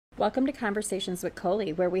Welcome to Conversations with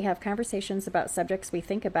Colie, where we have conversations about subjects we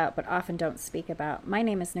think about but often don't speak about. My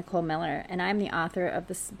name is Nicole Miller, and I'm the author of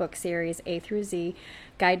this book series, A through Z,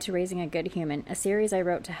 Guide to Raising a Good Human, a series I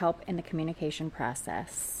wrote to help in the communication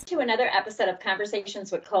process. To another episode of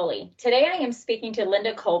Conversations with Colie. Today I am speaking to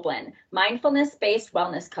Linda Coblin, mindfulness-based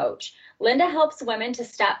wellness coach. Linda helps women to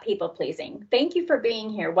stop people-pleasing. Thank you for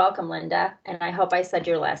being here. Welcome, Linda, and I hope I said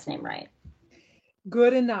your last name right.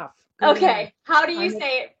 Good enough. Okay. How do you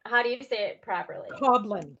say it? How do you say it properly?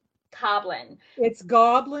 Coblin. Coblin. It's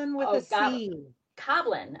goblin with a C.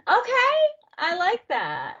 Coblin. Okay. I like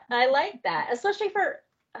that. Especially for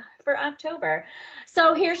October.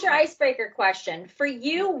 So here's your icebreaker question. For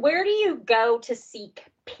you, where do you go to seek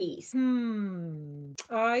peace?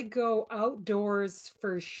 I go outdoors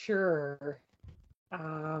for sure.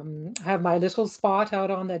 Have my little spot out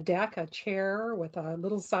on the deck, a chair with a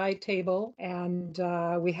little side table, and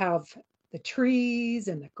we have the trees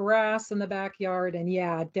and the grass in the backyard. And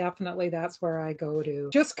yeah, definitely that's where I go to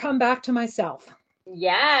just come back to myself.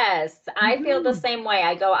 Yes, I feel the same way.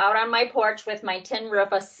 I go out on my porch with my tin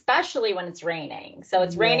roof, especially when it's raining. So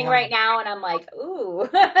it's raining right now, and I'm like, ooh.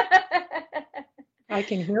 I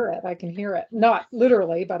can hear it. Not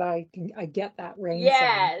literally, but I get that rain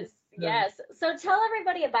sound. Yes. So tell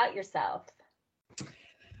everybody about yourself.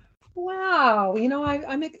 Wow.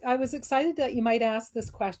 I was excited that you might ask this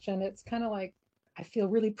question. It's kind of like, I feel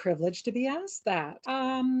really privileged to be asked that.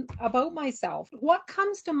 About myself. What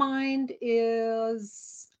comes to mind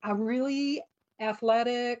is a really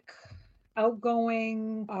athletic,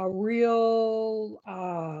 outgoing, a real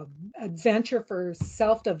adventure for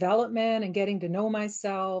self-development and getting to know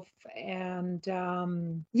myself. And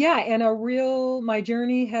my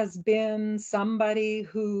journey has been somebody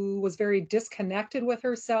who was very disconnected with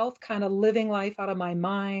herself, kind of living life out of my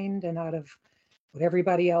mind and out of what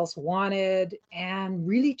everybody else wanted, and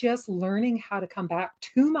really just learning how to come back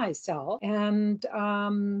to myself and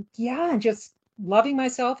just loving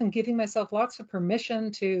myself and giving myself lots of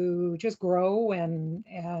permission to just grow and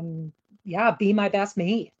be my best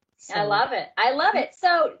me. So. I love it.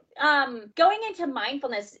 So going into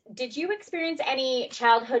mindfulness, did you experience any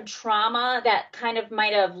childhood trauma that kind of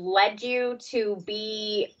might have led you to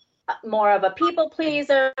be more of a people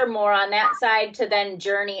pleaser, more on that side, to then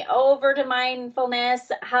journey over to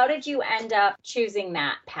mindfulness? How did you end up choosing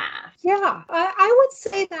that path? Yeah, I would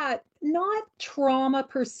say that not trauma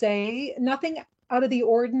per se, nothing out of the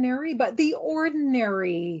ordinary, but the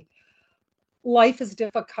ordinary. Life is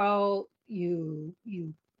difficult. You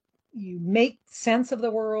make sense of the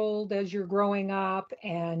world as you're growing up,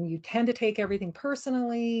 and you tend to take everything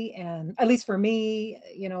personally. And at least for me,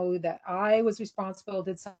 that I was responsible,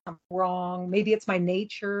 did something wrong. Maybe it's my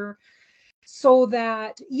nature. So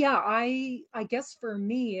that, I guess for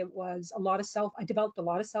me, it was I developed a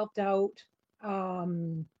lot of self-doubt,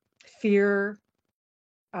 fear,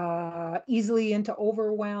 easily into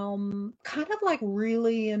overwhelm, kind of like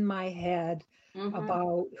really in my head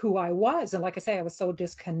about who I was. And like I say, I was so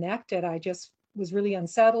disconnected. I just was really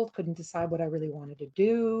unsettled, couldn't decide what I really wanted to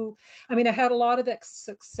do. I mean, I had a lot of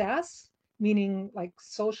success, meaning like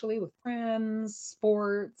socially with friends,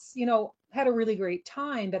 sports, had a really great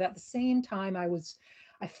time. But at the same time, I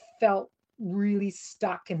felt really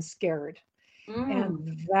stuck and scared.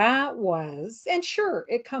 And sure,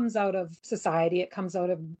 it comes out of society, it comes out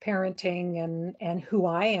of parenting and who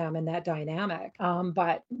I am in that dynamic.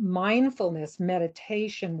 But mindfulness,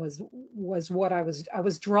 meditation was what I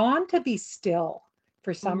was drawn to be still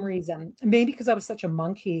for some reason. Maybe because I was such a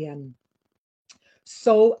monkey and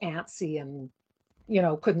so antsy and,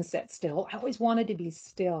 couldn't sit still. I always wanted to be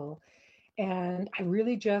still. And I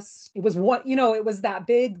really it was that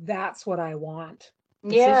big, that's what I want.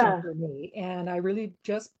 Decision for me. And I really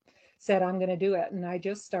just said, I'm going to do it. And I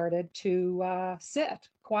just started to sit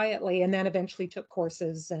quietly, and then eventually took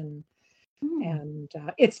courses, and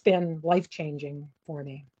it's been life-changing for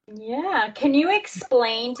me. Yeah. Can you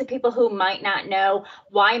explain to people who might not know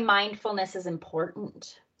why mindfulness is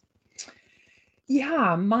important?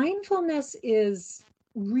 Yeah, mindfulness is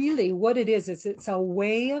really what it is it's a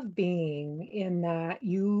way of being, in that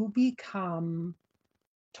you become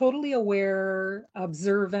totally aware,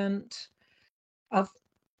 observant of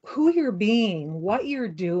who you're being, what you're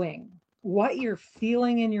doing, what you're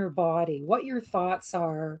feeling in your body, what your thoughts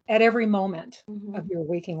are at every moment of your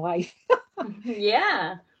waking life.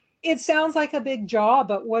 Yeah. It sounds like a big job,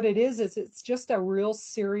 but what it is it's just a real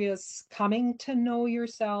serious coming to know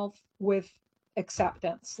yourself with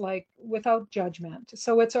acceptance, like without judgment.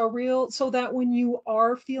 So it's so that when you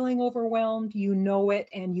are feeling overwhelmed, you know it,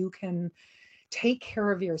 and you can take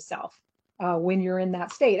care of yourself when you're in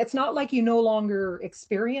that state. It's not like you no longer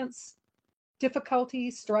experience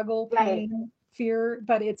difficulty, struggle, Right. pain, fear,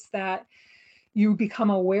 but it's that you become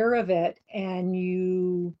aware of it and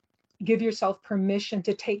you give yourself permission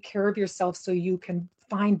to take care of yourself so you can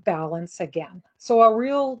find balance again.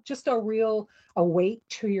 So just a real awake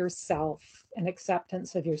to yourself and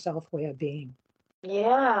acceptance of yourself way of being.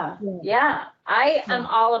 Yeah. Yeah. Yeah. I Yeah. am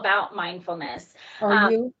all about mindfulness. Are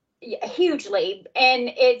Um, you? hugely.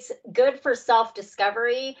 And it's good for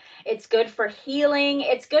self-discovery. It's good for healing.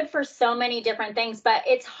 It's good for so many different things, but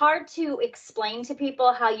it's hard to explain to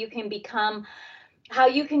people how you can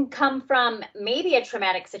come from maybe a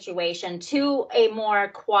traumatic situation to a more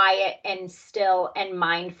quiet and still and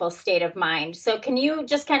mindful state of mind. So can you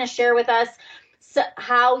just kind of share with us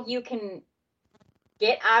how you can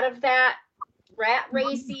get out of that rat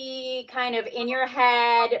racy kind of in your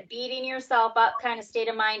head, beating yourself up kind of state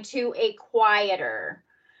of mind to a quieter,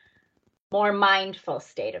 more mindful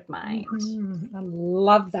state of mind? I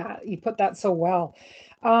love that. You put that so well.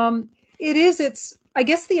 Um, it's, I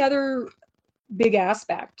guess the other big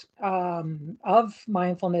aspect of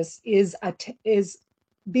mindfulness is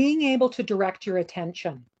being able to direct your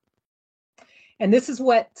attention. And this is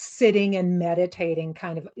what sitting and meditating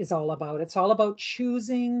kind of is all about. It's all about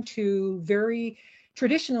choosing to very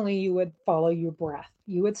traditionally, you would follow your breath.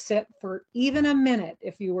 You would sit for even a minute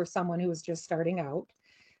if you were someone who was just starting out.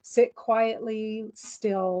 Sit quietly,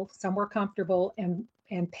 still, somewhere comfortable, and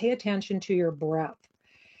pay attention to your breath.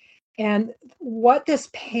 And what this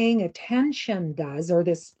paying attention does, or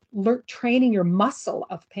this training your muscle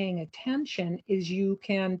of paying attention, is you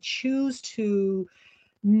can choose to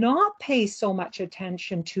not pay so much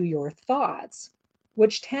attention to your thoughts,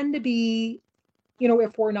 which tend to be,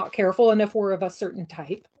 if we're not careful and if we're of a certain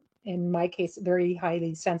type, in my case, very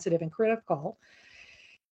highly sensitive and critical,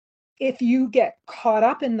 if you get caught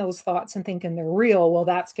up in those thoughts and thinking they're real, well,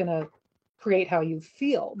 that's going to create how you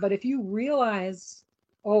feel. But if you realize,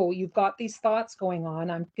 oh, you've got these thoughts going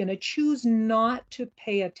on, I'm going to choose not to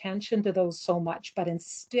pay attention to those so much, but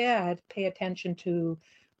instead pay attention to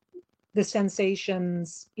the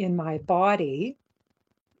sensations in my body,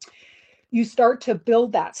 you start to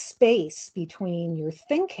build that space between your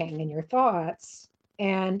thinking and your thoughts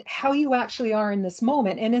and how you actually are in this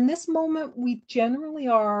moment. And in this moment, we generally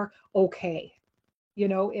are okay.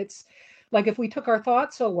 It's like if we took our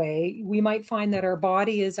thoughts away, we might find that our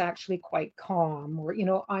body is actually quite calm, or,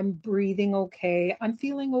 I'm breathing okay, I'm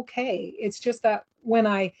feeling okay. It's just that when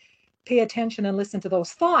I pay attention and listen to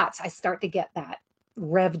those thoughts, I start to get that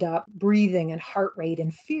revved up breathing and heart rate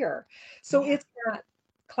and fear. So Yeah. it's that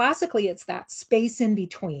classically, it's that space in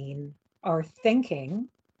between our thinking,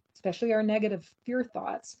 especially our negative fear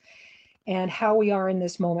thoughts, and how we are in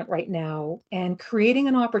this moment right now, and creating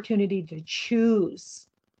an opportunity to choose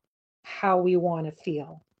how we want to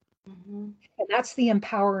feel. Mm-hmm. And that's the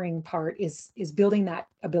empowering part, is building that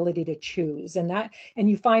ability to choose. And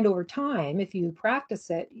you find over time, if you practice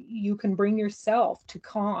it, you can bring yourself to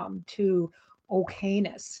calm, to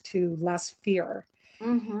okayness, to less fear.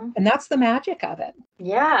 Mm-hmm. And that's the magic of it.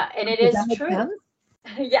 Yeah, and it Does is that make true. sense?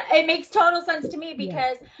 Yeah, it makes total sense to me Yeah.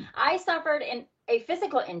 because I suffered a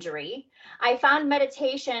physical injury. I found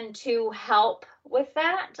meditation to help with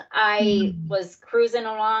that. I Mm. was cruising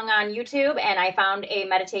along on YouTube and I found a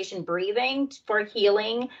meditation breathing for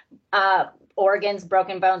healing organs,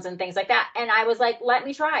 broken bones, and things like that. And I was like, let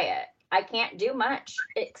me try it. I can't do much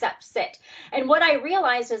except sit. And what I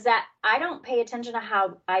realized is that I don't pay attention to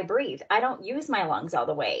how I breathe. I don't use my lungs all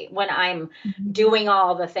the way when I'm Mhm. doing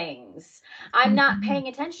all the things. I'm not Mhm. paying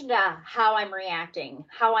attention to how I'm reacting,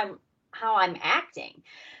 how I'm acting.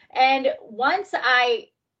 And once I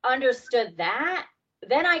understood that,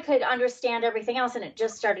 then I could understand everything else, and it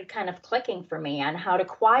just started kind of clicking for me on how to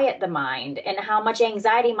quiet the mind and how much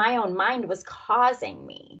anxiety my own mind was causing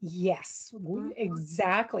me. Yes, Mhm.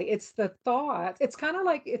 exactly. It's the thought. It's kind of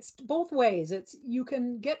like it's both ways. It's you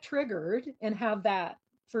can get triggered and have that,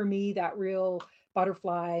 for me, that real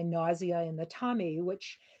butterfly nausea in the tummy,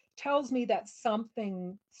 which tells me that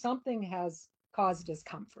something has caused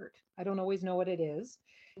discomfort. I don't always know what it is.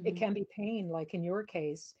 It Mhm. can be pain, like in your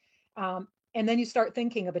case. Um, and then you start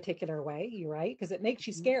thinking a particular way, you're right, because it makes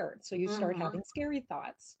you scared. So you start Mhm. having scary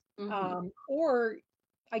thoughts. Mhm. Or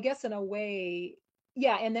I guess in a way,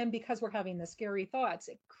 yeah, and then because we're having the scary thoughts,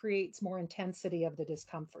 it creates more intensity of the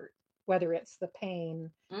discomfort, whether it's the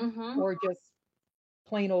pain Mhm. or just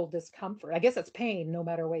plain old discomfort. I guess it's pain no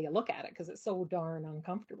matter way you look at it because it's so darn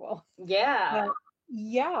uncomfortable. Yeah. But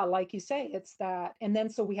yeah, like you say, it's that. And then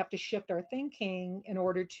so we have to shift our thinking in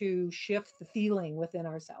order to shift the feeling within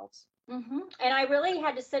ourselves. And I really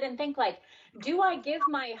had to sit and think, like, do I give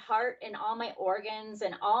my heart and all my organs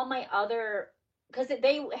and all my other, because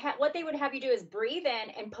what they would have you do is breathe in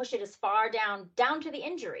and push it as far down to the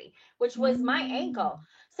injury, which was my Mm-hmm. ankle.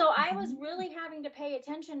 So I was really having to pay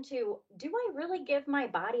attention to, do I really give my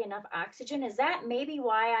body enough oxygen? Is that maybe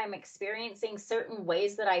why I'm experiencing certain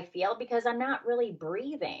ways that I feel? Because I'm not really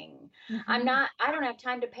breathing. Mm-hmm. I don't have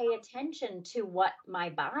time to pay attention to what my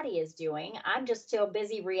body is doing. I'm just so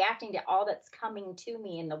busy reacting to all that's coming to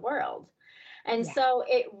me in the world. And Yeah. so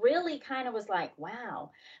it really kind of was like,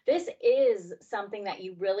 wow, this is something that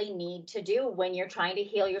you really need to do when you're trying to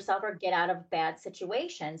heal yourself or get out of bad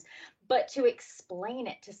situations. But to explain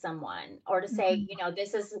it to someone or to say, Mm-hmm.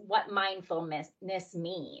 this is what mindfulness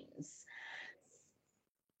means.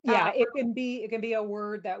 Yeah, it can be a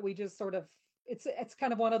word that we just sort of, it's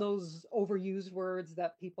kind of one of those overused words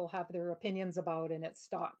that people have their opinions about and it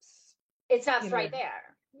stops. It You stops know, right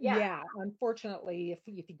there. Yeah. yeah, unfortunately, if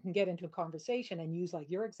you can get into a conversation and use like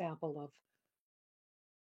your example of,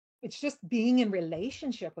 it's just being in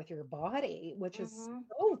relationship with your body, which is Mm-hmm.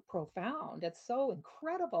 so profound. It's so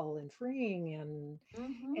incredible and freeing,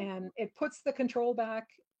 Mm-hmm. and it puts the control back,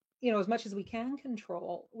 as much as we can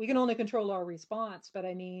control. We can only control our response, but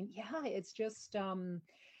I mean, yeah, it's just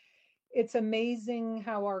it's amazing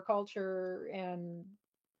how our culture and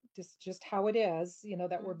just how it is,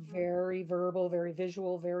 that we're Mm-hmm. very verbal, very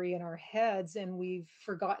visual, very in our heads, and we've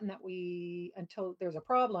forgotten that until there's a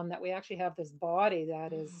problem, that we actually have this body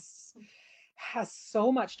that is has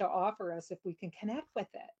so much to offer us if we can connect with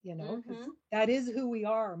it, because Mm-hmm. that is who we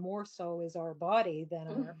are. More so is our body than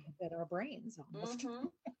our Mm-hmm. than our brains almost. Mm-hmm.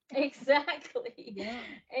 Exactly. Yeah.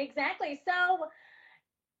 Exactly. So,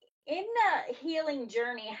 in the healing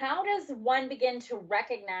journey, how does one begin to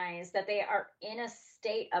recognize that they are in a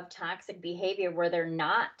state of toxic behavior where they're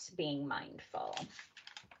not being mindful?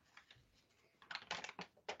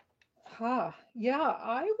 Yeah,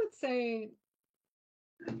 I'd say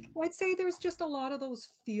there's just a lot of those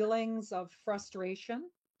feelings of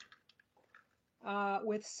frustration,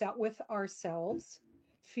 with ourselves,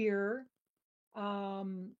 fear,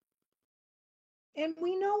 um, and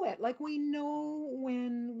we know it. Like, we know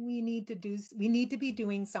when we need to be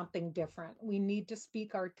doing something different. We need to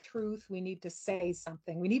speak our truth. We need to say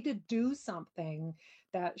something. We need to do something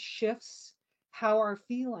that shifts how we're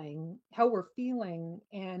feeling,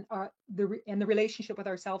 and the relationship with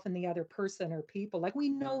ourselves and the other person or people. Like, we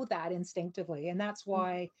know that instinctively, and that's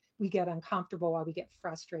why we get uncomfortable, why we get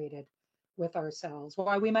frustrated with ourselves,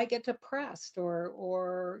 why we might get depressed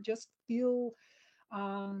or just feel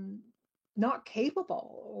um, not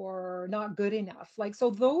capable or not good enough. Like, so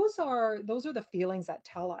those are the feelings that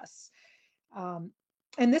tell us. Um,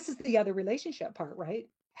 and this is the other relationship part, right?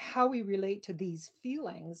 How we relate to these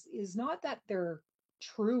feelings is not that they're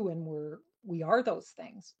true and we are those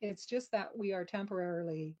things. It's just that we are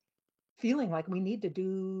temporarily feeling like we need to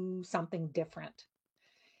do something different.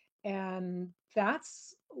 And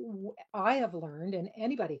I have learned, and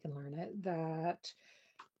anybody can learn it, that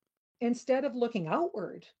instead of looking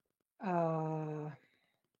outward, uh,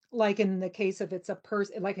 like in the case of, it's a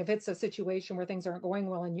person, like if it's a situation where things aren't going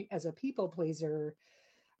well and you, as a people pleaser,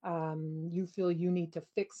 you feel you need to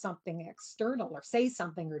fix something external or say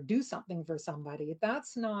something or do something for somebody.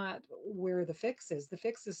 That's not where the fix is. The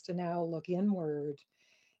fix is to now look inward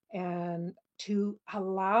and to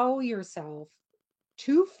allow yourself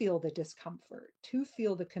to feel the discomfort, to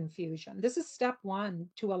feel the confusion. This is step one,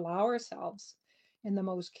 to allow ourselves in the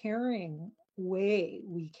most caring way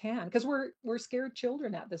we can, because we're scared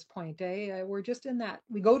children at this point, eh? We're just in that,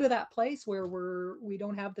 we go to that place where we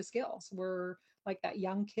don't have the skills. We're like that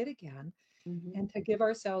young kid again. Mm-hmm. And to give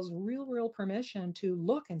ourselves real permission to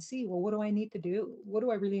look and see, well, what do I need to do? What do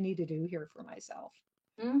I really need to do here for myself,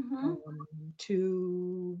 Mm-hmm.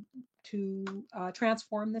 to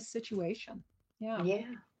transform this situation? Yeah. Yeah.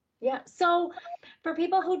 Yeah. So, for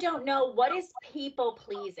people who don't know, what is people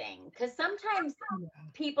pleasing? Because sometimes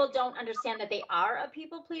people don't understand that they are a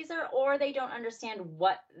people pleaser or they don't understand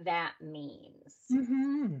what that means.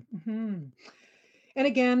 Hmm. Hmm. And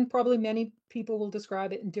again, probably many people will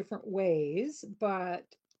describe it in different ways, but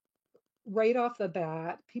right off the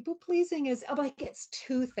bat, people pleasing is like, it's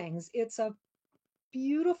two things. It's a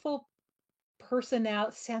beautiful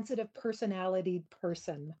sensitive personality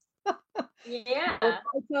person. It's Yeah.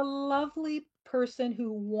 it's a lovely person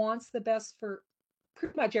who wants the best for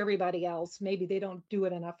pretty much everybody else. Maybe they don't do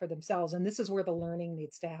it enough for themselves. And this is where the learning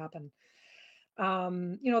needs to happen. They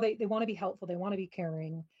want to be helpful, they want to be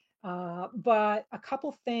caring. But a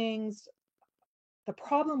couple things The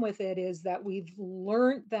problem with it is that we've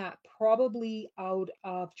learned that probably out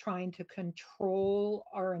of trying to control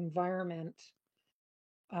our environment,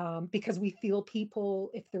 because we feel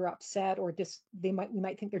people, if they're upset or we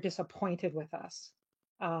might think they're disappointed with us.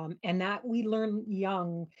 And that we learn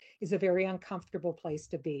young is a very uncomfortable place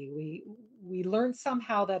to be. We learn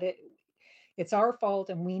somehow that it's our fault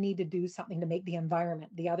and we need to do something to make the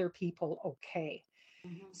environment, the other people, okay.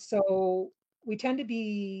 Mm-hmm. So we tend to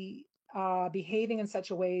be behaving in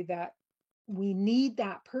such a way that we need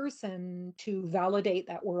that person to validate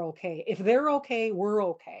that we're okay. If they're okay, we're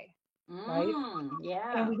okay, right?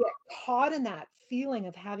 Yeah. And we get caught in that feeling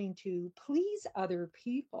of having to please other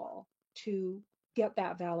people to get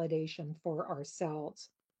that validation for ourselves.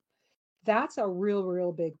 That's a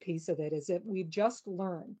real big piece of it, is that we've just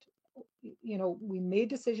learned, we made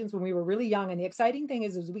decisions when we were really young. And the exciting thing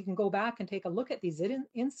is we can go back and take a look at these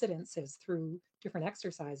incidences through different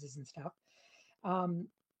exercises and stuff,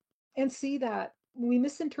 and see that we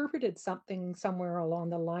misinterpreted something somewhere along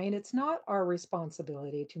the line. It's not our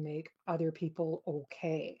responsibility to make other people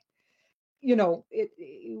okay. We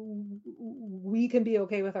can be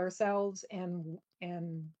okay with ourselves and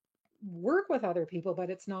work with other people, but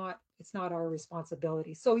it's not our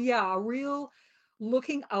responsibility. So yeah, a real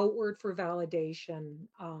looking outward for validation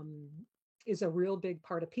is a real big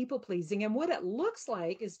part of people pleasing. And what it looks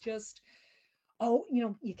like is just, you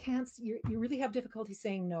really have difficulty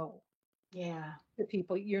saying no. Yeah. To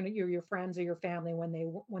people, your friends or your family, when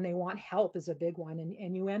they want help, is a big one.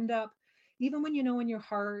 And you end up, even when in your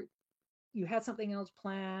heart you had something else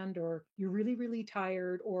planned, or you're really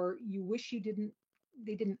tired, or you wish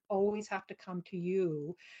they didn't always have to come to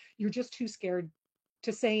you, you're just too scared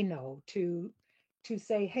to say no, to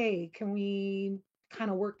say, hey, can we kind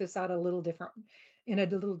of work this out in a little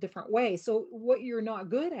different way. So what you're not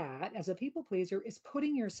good at as a people pleaser is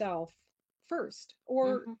putting yourself first,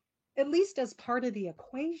 or Mm-hmm. at least as part of the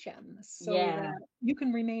equation, so Yeah. that you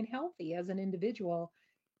can remain healthy as an individual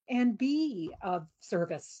and be of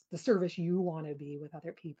service, the service you want to be with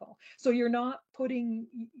other people. So you're not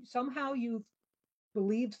somehow you've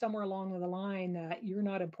believed somewhere along the line that you're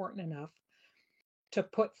not important enough to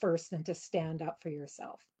put first and to stand up for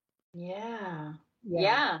yourself. Yeah. Yeah.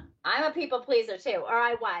 Yeah. I'm a people pleaser too, or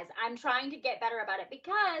I was. I'm trying to get better about it,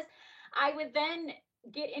 because I would then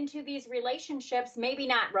get into these relationships, maybe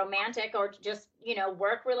not romantic or just,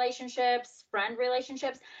 work relationships, friend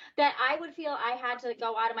relationships, that I would feel I had to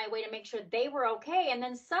go out of my way to make sure they were okay. And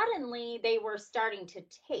then suddenly they were starting to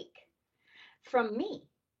take from me.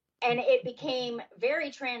 And it became very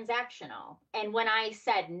transactional. And when I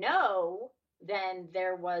said no, then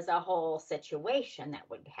there was a whole situation that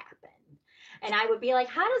would happen. And I would be like,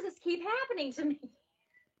 how does this keep happening to me?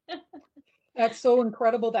 That's so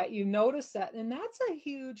incredible that you notice that. And that's a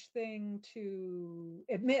huge thing to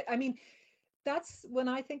admit. I mean, that's when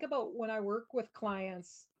I think about when I work with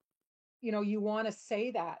clients, you want to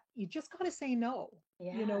say that. You just got to say no,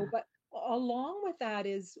 Yeah. but along with that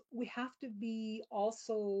is we have to be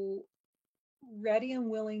also ready and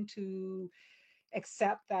willing to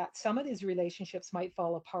accept that some of these relationships might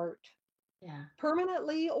fall apart Yeah.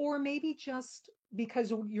 permanently, or maybe just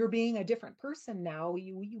because you're being a different person now,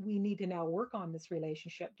 we need to now work on this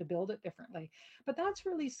relationship to build it differently. But that's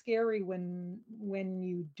really scary when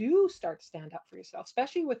you do start to stand up for yourself,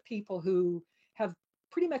 especially with people who have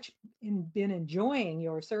pretty much been enjoying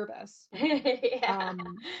your service. Yeah.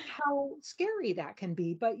 How scary that can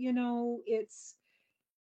be. But it's,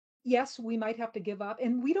 yes, we might have to give up,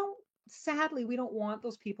 and sadly, we don't want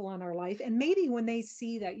those people in our life. And maybe when they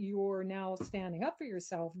see that you're now standing up for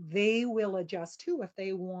yourself, they will adjust too, if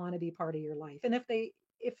they want to be part of your life. And if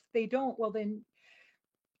they don't, well, then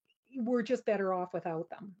we're just better off without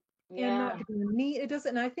them. And not Yeah. to be mean, it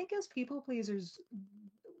doesn't. And I think as people pleasers,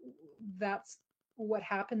 that's what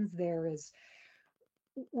happens there is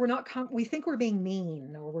we think we're being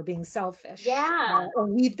mean, or we're being selfish, Yeah. or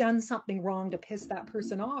we've done something wrong to piss that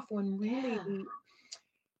person off, when Yeah. really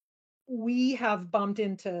we have bumped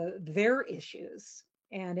into their issues.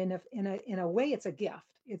 And in a way, it's a gift.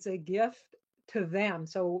 It's a gift to them.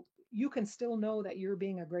 So you can still know that you're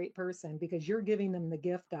being a great person, because you're giving them the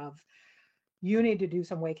gift of, you need to do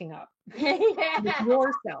some waking up with Yes.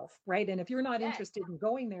 yourself, right? And if you're not Yes. interested in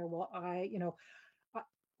going there, well, I,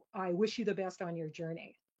 I wish you the best on your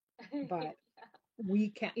journey. But we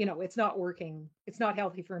can't, it's not working. It's not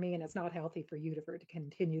healthy for me, and it's not healthy for you to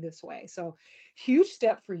continue this way. So huge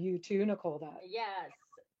step for you too, Nicole, Yes.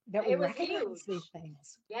 that we It was recognize these huge.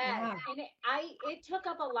 things. Yes, Yeah. and it took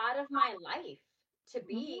up a lot of my life to Mhm.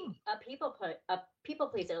 be a people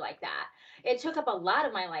pleaser like that. It took up a lot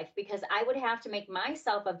of my life, because I would have to make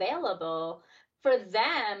myself available for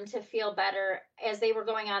them to feel better as they were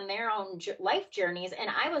going on their own life journeys. And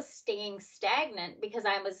I was staying stagnant because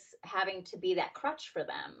I was having to be that crutch for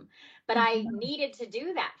them. But I needed to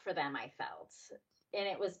do that for them, I felt. And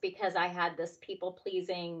it was because I had this people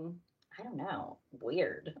pleasing, I don't know,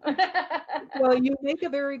 weird. Well, you make a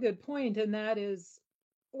very good point, and that is,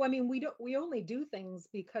 well, I mean, we only do things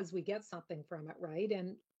because we get something from it, right?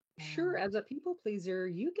 And sure, as a people pleaser,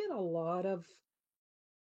 you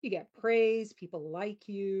get praise, people like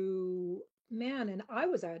you. Man, and I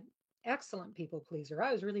was an excellent people pleaser.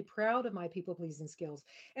 I was really proud of my people pleasing skills.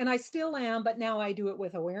 And I still am, but now I do it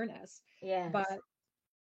with awareness. Yes. But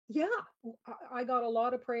yeah, I got a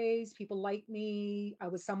lot of praise. People liked me. I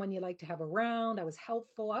was someone you like to have around. I was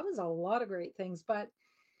helpful. I was a lot of great things. But,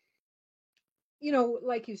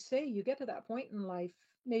 like you say, you get to that point in life,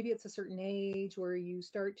 maybe it's a certain age where you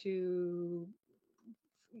start to,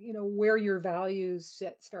 where your values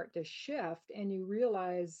start to shift, and you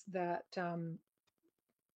realize that,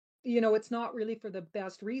 it's not really for the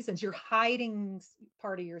best reasons. You're hiding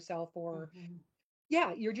part of yourself, or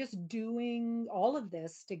yeah, you're just doing all of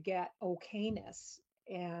this to get okayness.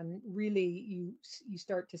 And really, you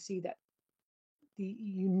start to see that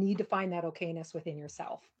you need to find that okayness within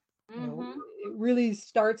yourself. It really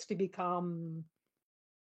starts to become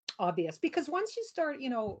obvious, because once you start,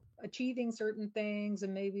 achieving certain things,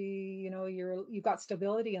 and maybe, you've got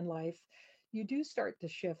stability in life, you do start to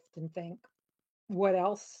shift and think, what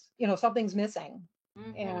else, something's missing.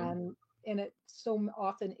 And it so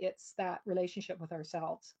often it's that relationship with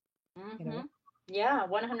ourselves. Yeah,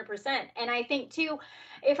 100%. And I think too,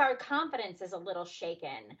 if our confidence is a little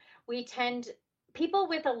shaken, people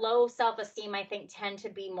with a low self-esteem, I think, tend to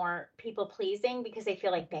be more people pleasing because they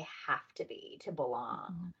feel like they have to be to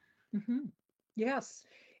belong. Yes.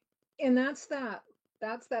 And that's that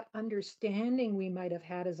understanding we might have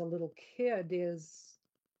had as a little kid, is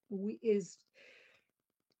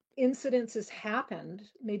incidences happened,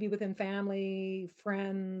 maybe within family,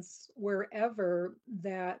 friends, wherever,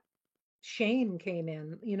 that shame came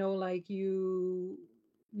in, like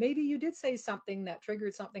maybe you did say something that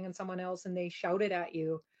triggered something in someone else, and they shouted at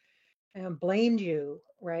you and blamed you,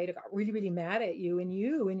 right? It got really, really mad at you, and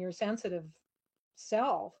you, in your sensitive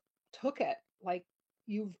self, took it like,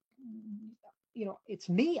 you've, it's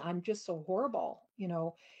me, I'm just so horrible,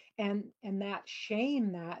 and that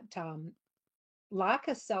shame, that lack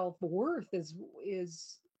of self-worth is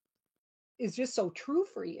just so true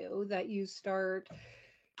for you, that you start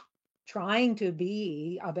trying to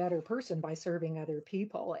be a better person by serving other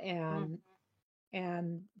people,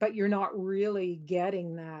 but you're not really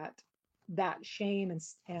getting that shame,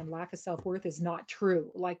 and lack of self-worth is not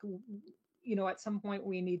true. Like, at some point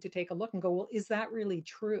we need to take a look and go, well, is that really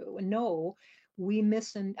true? And no,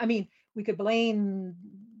 I mean, we could blame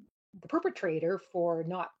the perpetrator for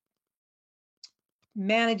not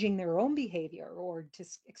managing their own behavior, or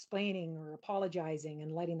just explaining or apologizing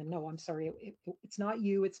and letting them know, I'm sorry, it's not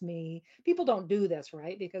you, it's me. People don't do this,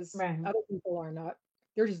 right? Because other people are not,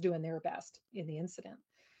 they're just doing their best in the incident.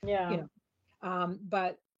 Yeah.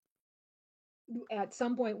 But at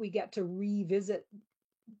some point we get to revisit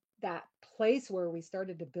that place where we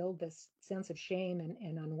started to build this sense of shame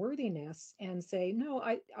and unworthiness, and say, no,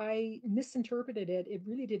 I misinterpreted it. It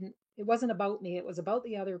really didn't, it wasn't about me. It was about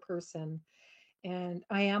the other person. And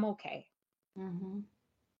I am okay.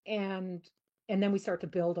 And then we start to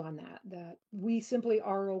build on that we simply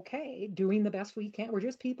are okay doing the best we can.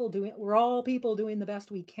 We're all people doing the best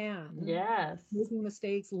we can. Yes. Making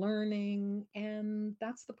mistakes, learning, and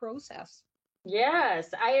that's the process. Yes,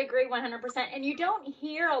 I agree 100%. And you don't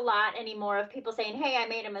hear a lot anymore of people saying, hey, I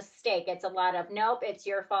made a mistake. It's a lot of, nope, it's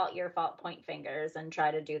your fault, point fingers, and try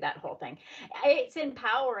to do that whole thing. It's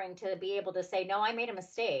empowering to be able to say, no, I made a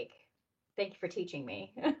mistake. Thank you for teaching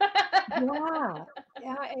me. Yeah.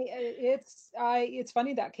 It's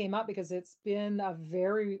funny that came up, because it's been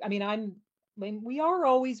we are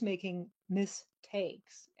always making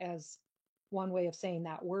mistakes, as one way of saying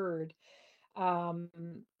that word.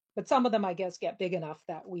 But some of them, I guess, get big enough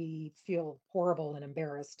that we feel horrible and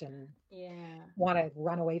embarrassed, and want to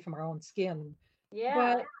run away from our own skin.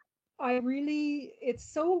 But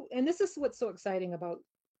and this is what's so exciting about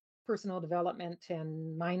personal development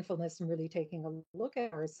and mindfulness, and really taking a look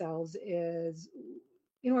at ourselves, is,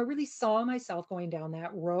 I really saw myself going down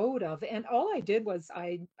that road and all I did was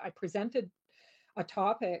I presented a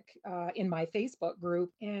topic in my Facebook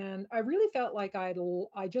group, and I really felt like I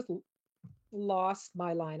just lost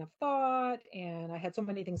my line of thought, and I had so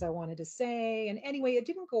many things I wanted to say, and anyway, it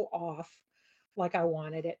didn't go off like I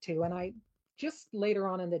wanted it to, and I just later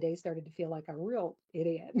on in the day started to feel like a real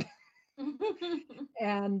idiot.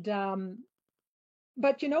 And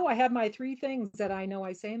But I had my three things that I know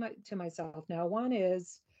I say to myself now. One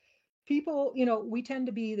is people, we tend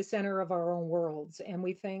to be the center of our own worlds, and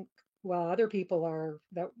we think, well, other people are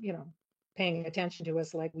that, paying attention to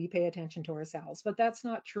us like we pay attention to ourselves. But that's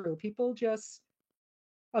not true. People just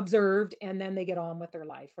observed and then they get on with their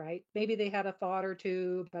life, right? Maybe they had a thought or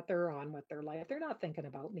two, but they're on with their life. They're not thinking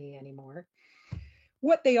about me anymore.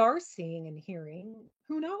 What they are seeing and hearing,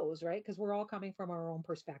 who knows, right? Because we're all coming from our own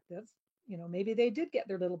perspectives. Maybe they did get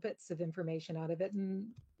their little bits of information out of it, and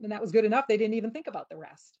that was good enough. They didn't even think about the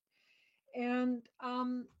rest. And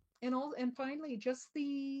finally, just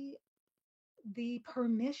the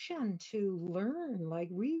permission to learn. Like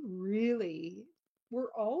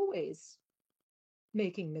we're always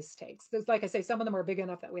making mistakes. There's, like I say, some of them are big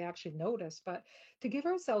enough that we actually notice, but to give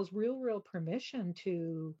ourselves real permission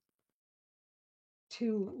to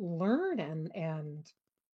learn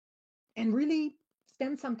and really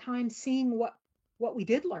spend some time seeing what we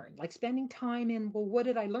did learn, like spending time in, well, what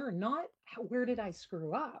did I learn? Not where did I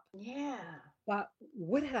screw up? Yeah. But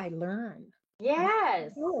what did I learn? And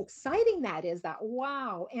Yes. how exciting that is, that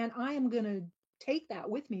wow. And I am going to take that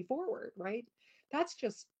with me forward, right? That's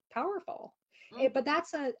just powerful. Mm-hmm. But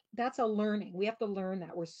that's a learning. We have to learn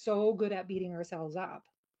that. We're so good at beating ourselves up.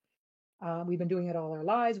 We've been doing it all our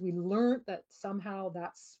lives. We learned that somehow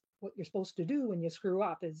that's what you're supposed to do when you screw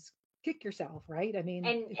up, is kick yourself, right? I mean,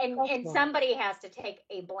 And it's and and cultural. somebody has to take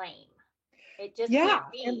a blame. It just can't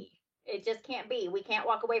Yeah. And be. It just can't be. We can't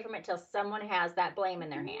walk away from it till someone has that blame in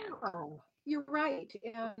their hand. yeah, you're right.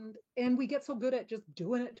 And we get so good at just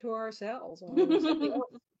doing it to ourselves. Oh, somebody else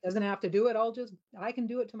doesn't have to do it. I can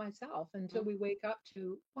do it to myself, until we wake up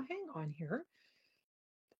to, well, hang on here.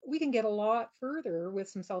 We can get a lot further with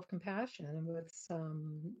some self-compassion and with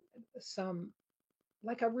some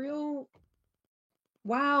like a real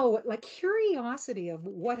wow, like curiosity of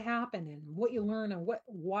what happened and what you learn and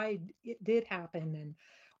why it did happen, and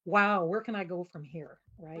wow, where can I go from here,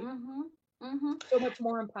 right? Mm-hmm. Mm-hmm. So much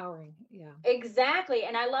more empowering. Yeah. Exactly.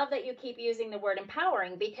 And I love that you keep using the word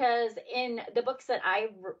empowering, because in the books that I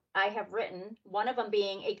have written, one of them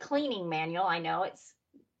being a cleaning manual, I know it's,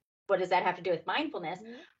 what does that have to do with mindfulness?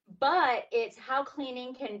 But it's how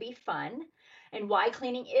cleaning can be fun and why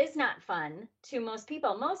cleaning is not fun to most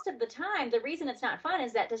people. Most of the time, the reason it's not fun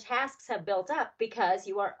is that the tasks have built up because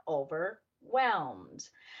you are overwhelmed.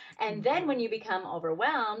 And then when you become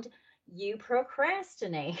overwhelmed, you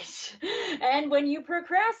procrastinate. And when you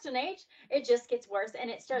procrastinate, it just gets worse and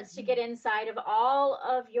it starts to get inside of all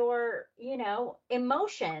of your,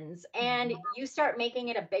 emotions, and you start making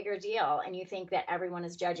it a bigger deal, and you think that everyone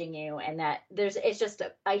is judging you, and that it's just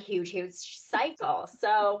a huge cycle.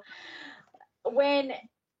 So when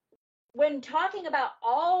talking about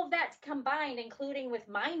all of that combined, including with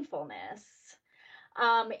mindfulness,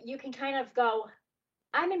 you can kind of go,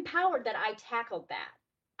 I'm empowered that I tackled that.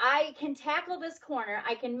 I can tackle this corner.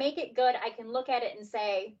 I can make it good. I can look at it and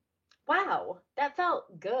say, wow, that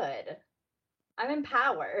felt good. I'm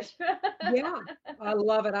empowered. Yeah, I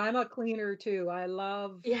love it. I'm a cleaner too. I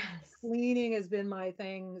love Yes. cleaning, has been my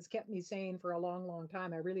thing. It's kept me sane for a long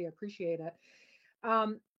time. I really appreciate it.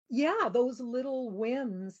 Yeah, those little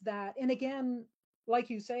wins that, and again, like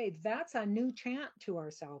you say, that's a new chant to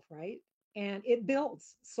ourselves, right? And it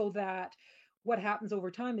builds so that what happens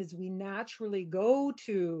over time is we naturally go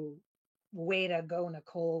to, way to go,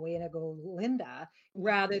 Nicole, way to go, Linda,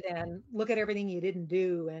 rather than look at everything you didn't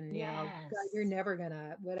do and, Yes. God, you're never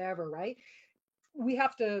gonna, whatever, right? We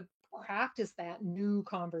have to practice that new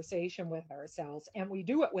conversation with ourselves. And we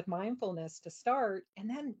do it with mindfulness to start. And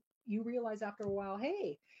then you realize after a while,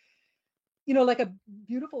 hey, like a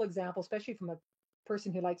beautiful example, especially from a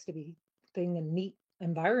person who likes to be thing in neat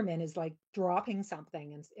environment, is like dropping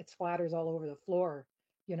something and it splatters all over the floor,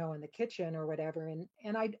 in the kitchen or whatever.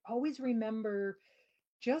 And I always remember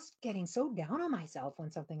just getting so down on myself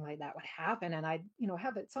when something like that would happen. And I,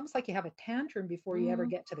 have it, it's almost like you have a tantrum before you ever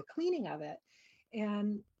get to the cleaning of it.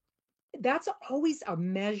 And that's always a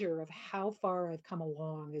measure of how far I've come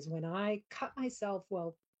along, is when I cut myself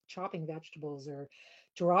while chopping vegetables, or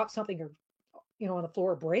drop something, or on the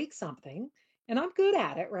floor, break something, and I'm good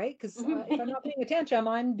at it, right? Because if I'm not paying attention,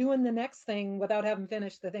 I'm doing the next thing without having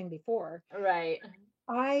finished the thing before. Right.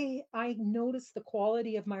 I notice the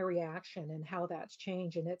quality of my reaction and how that's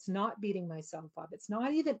changed, and it's not beating myself up. It's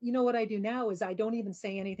not even, what I do now is I don't even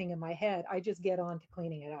say anything in my head. I just get on to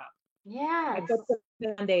cleaning it up. I Yes. put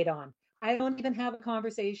the Band-Aid on. I don't even have a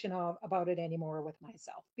conversation about it anymore with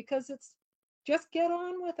myself, because it's just get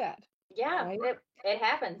on with it. Yeah, Right? it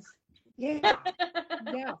happens. Yeah.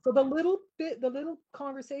 Yeah. So the little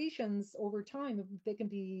conversations over time, they can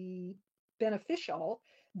be beneficial.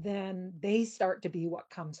 then they start to be what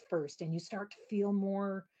comes first. And you start to feel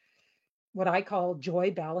more what I call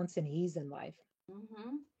joy, balance, and ease in life.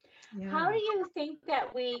 Mm-hmm. How Yeah. do you think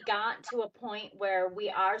that we got to a point where we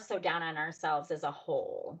are so down on ourselves as a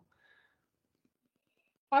whole?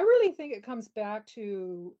 I really think it comes back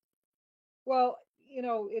to, well,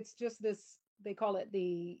 it's just this, they call it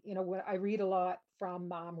when I read a lot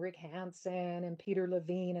from Rick Hansen and Peter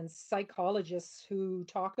Levine and psychologists who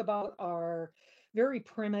talk about our very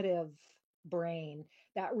primitive brain,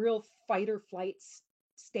 that real fight or flight,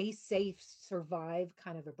 stay safe, survive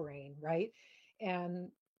kind of a brain, right? And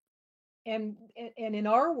and in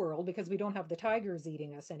our world, because we don't have the tigers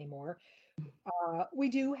eating us anymore, we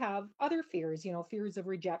do have other fears, fears of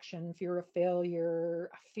rejection, fear of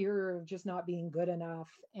failure, fear of just not being good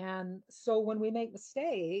enough. And so when we make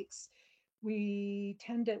mistakes, we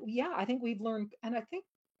tend to, yeah, I think we've learned, and I think,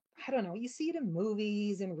 I don't know, you see it in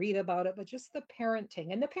movies and read about it, but just the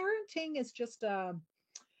parenting. And the parenting is just an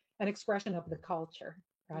expression of the culture,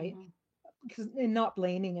 right? Mm-hmm. Because, and not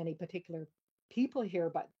blaming any particular people here,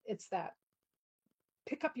 but it's that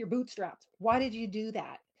pick up your bootstraps. Why did you do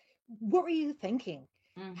that? What were you thinking?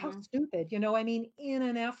 How Mm-hmm. stupid, I mean, in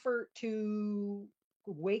an effort to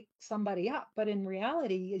wake somebody up. But in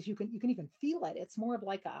reality, as you can even feel it. It's more of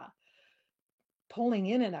like a pulling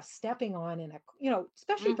in and a stepping on and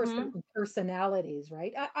especially for Mm-hmm. certain personalities,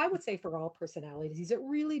 right? I would say for all personalities, it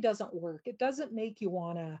really doesn't work. It doesn't make you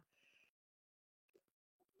want to,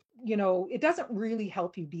 it doesn't really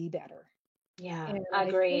help you be better. Yeah, And I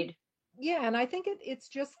think, agreed. yeah, and I think it's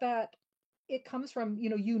just that it comes from,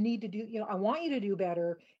 you need to do, I want you to do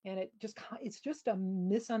better. And it's just a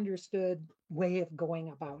misunderstood way of going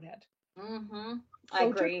about it. Mm-hmm. I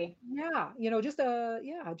So just, agree. yeah,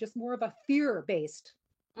 just more of a fear-based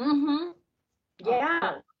Mm-hmm. approach.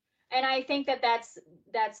 Yeah. And I think that that's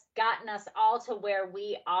gotten us all to where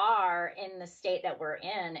we are in the state that we're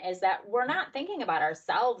in, is that we're not thinking about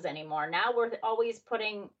ourselves anymore. Now we're always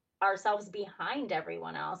putting ourselves behind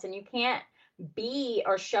everyone else, and you can't be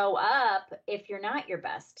or show up if you're not your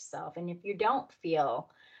best self and if you don't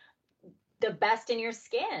feel the best in your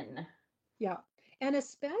skin. Yeah. And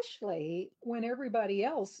especially when everybody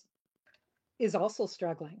else is also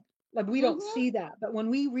struggling. Like we don't Mm-hmm. see that, but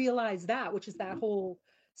when we realize that, which is that whole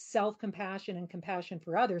self-compassion and compassion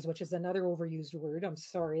for others, which is another overused word. I'm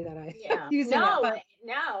sorry that I'm Yeah. using it, No, but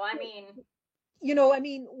no, I mean, I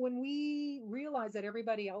mean, when we realize that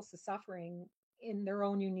everybody else is suffering in their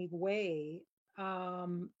own unique way,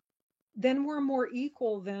 um, then we're more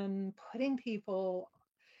equal than putting people,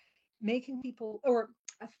 making people, or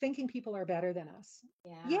thinking people are better than us.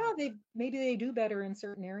 yeah. Yeah, maybe they do better in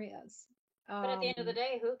certain areas. But at the end of the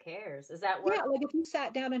day, who cares? Is that Yeah, worth? like if you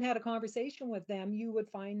sat down and had a conversation with them, you would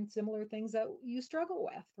find similar things that you struggle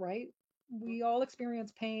with, right? We all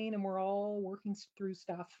experience pain and we're all working through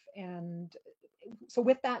stuff. And so,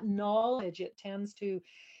 with that knowledge, it tends to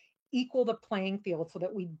equal the playing field so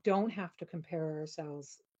that we don't have to compare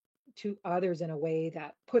ourselves to others in a way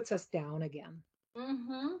that puts us down again.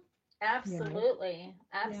 Mm-hmm. You know? Absolutely.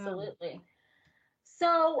 Yeah. Absolutely.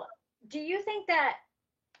 So, do you think that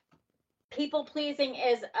people pleasing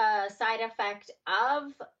is a side effect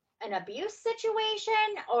of an abuse situation,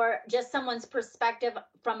 or just someone's perspective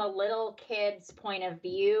from a little kid's point of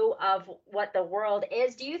view of what the world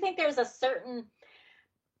is? Do you think there's a certain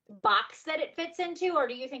box that it fits into, or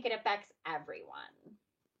do you think it affects everyone?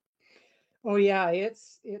 Oh yeah,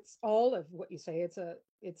 it's all of what you say.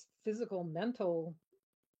 It's physical, mental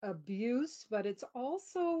abuse, but it's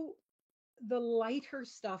also the lighter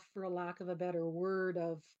stuff, for a lack of a better word,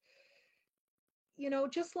 of,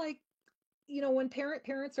 just like, when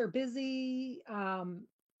parents are busy,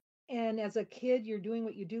 and as a kid you're doing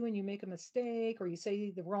what you do and you make a mistake or you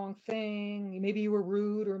say the wrong thing, maybe you were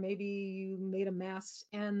rude or maybe you made a mess,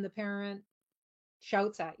 and the parent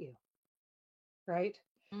shouts at you, right?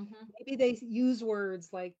 Mm-hmm. Maybe they use words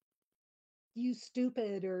like you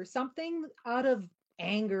stupid or something out of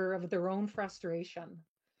anger, of their own frustration.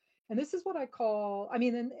 And this is what I call, I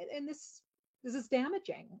mean, and this is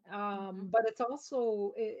damaging, Mm-hmm. but it's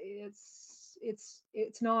also, it's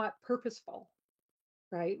not purposeful,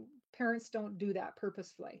 right? Parents don't do that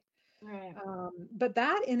purposefully. Right. But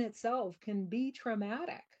that in itself can be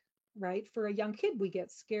traumatic, right? For a young kid, we get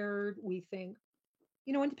scared, we think,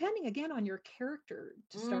 and depending again on your character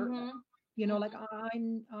to start with, Mm-hmm. like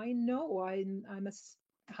Mm-hmm. I know I'm a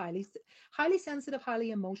highly highly sensitive,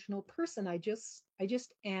 highly emotional person. I just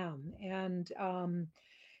am. And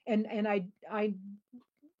I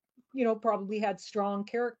probably had strong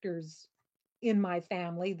characters in my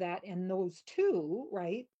family, that and those two,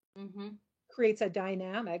 right, Mm-hmm. creates a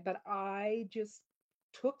dynamic. But I just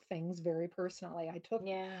took things very personally.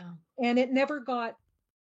 Yeah. And it never got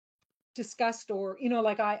discussed, or,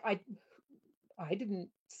 like I didn't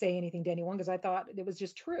say anything to anyone because I thought it was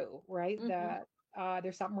just true, right? Mm-hmm. That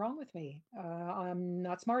there's something wrong with me. I'm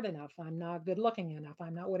not smart enough. I'm not good looking enough.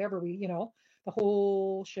 I'm not whatever the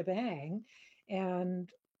whole shebang. And,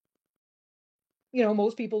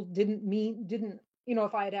 most people didn't,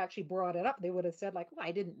 if I had actually brought it up, they would have said like, well,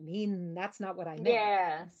 I didn't mean, that's not what I meant.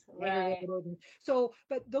 Yes, right. So,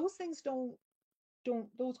 but those things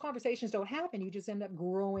those conversations don't happen. You just end up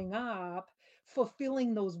growing up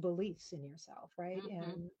fulfilling those beliefs in yourself, right? Mm-hmm.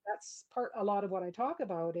 And that's a lot of what I talk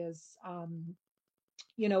about is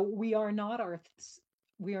we are not our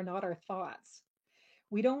thoughts.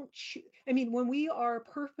 We don't I mean, when we are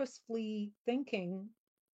purposefully thinking,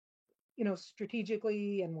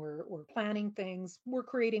 strategically, and we're planning things, we're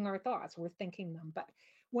creating our thoughts, we're thinking them. But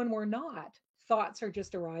when we're not, thoughts are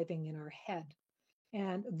just arriving in our head,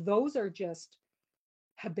 and those are just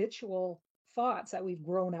habitual thoughts that we've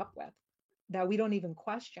grown up with, that we don't even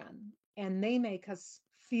question, and they make us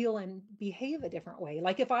feel and behave a different way.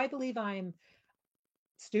 Like if I believe I'm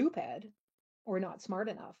stupid or not smart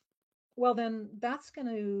enough, well, then that's going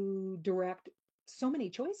to direct so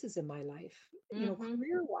many choices in my life, Mm-hmm.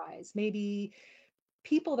 career wise. Maybe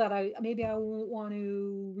people that I won't want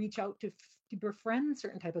to reach out to befriend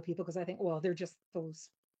certain type of people because I think, well, they're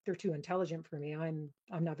too intelligent for me. I'm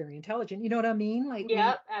not very intelligent. You know what I mean? Like Yep, we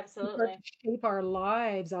start absolutely. to shape our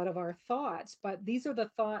lives out of our thoughts, but these are the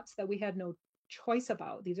thoughts that we had no choice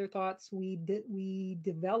about. These are thoughts we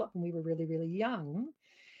developed when we were really, really young.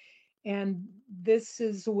 And this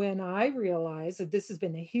is when I realized that this has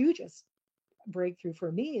been the hugest breakthrough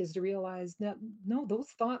for me, is to realize that no, those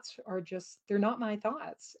thoughts they're not my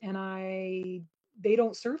thoughts. And they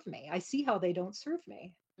don't serve me. I see how they don't serve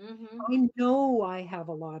me. Mm-hmm. I know I have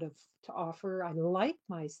a lot to offer. I like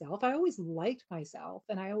myself. I always liked myself,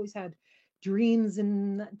 and I always had dreams,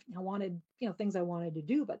 and I wanted, things I wanted to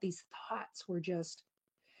do. But these thoughts were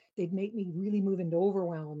they'd make me really move into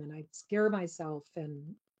overwhelm, and I'd scare myself.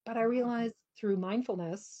 But I realized through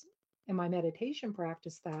mindfulness and my meditation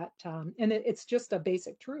practice that, and it's just a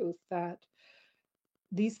basic truth that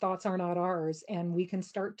these thoughts are not ours, and we can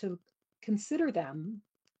start to consider them,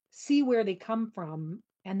 see where they come from,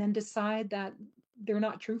 and then decide that they're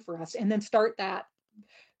not true for us, and then start that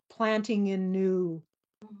planting in new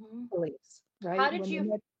Mm-hmm. beliefs, How right? did When you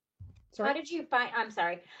you how sorry. did you find, I'm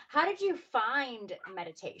sorry, how did you find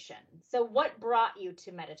meditation? So what brought you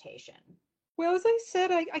to meditation? Well, as I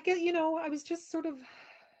said, I get, I was just sort of,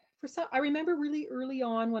 I remember really early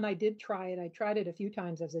on when I did try it. I tried it a few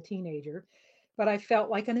times as a teenager, but I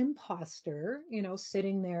felt like an imposter,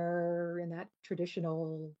 sitting there in that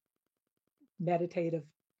traditional meditative,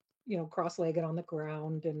 cross-legged on the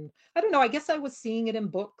ground. And I don't know, I guess I was seeing it in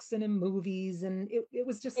books and in movies, and it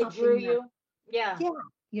was just It drew something that, you? Yeah. yeah,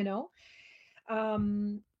 you know.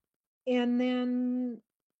 Um, and then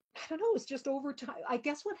I don't know, it's just over time. I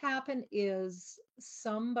guess what happened is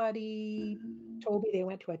somebody told me they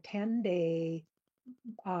went to a 10-day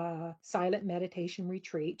silent meditation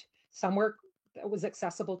retreat somewhere that was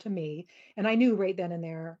accessible to me. And I knew right then and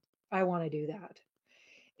there, I want to do that.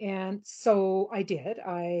 And so I did.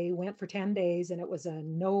 I went for 10 days, and it was a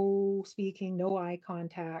no speaking, no eye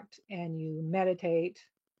contact, and you meditate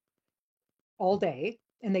all day.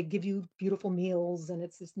 And they give you beautiful meals, and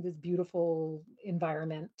it's this beautiful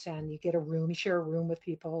environment, and you get a room, you share a room with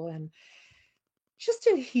people, and just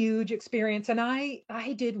a huge experience. And I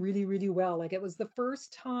did really, really well. Like it was the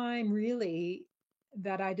first time really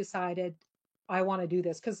that I decided I want to do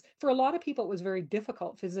this, because for a lot of people it was very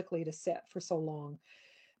difficult physically to sit for so long.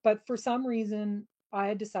 But for some reason, I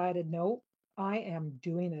had decided, no, I am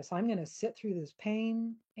doing this. I'm going to sit through this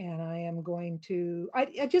pain, and I am going to,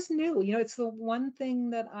 I just knew, it's the one thing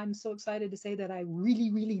that I'm so excited to say that I really,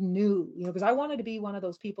 really knew, because I wanted to be one of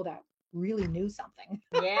those people that really knew something.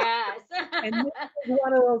 Yes. And this was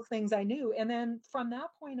one of those things I knew. And then from that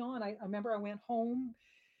point on, I remember I went home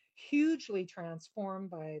hugely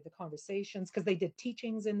transformed by the conversations, because they did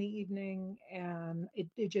teachings in the evening, and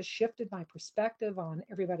it just shifted my perspective on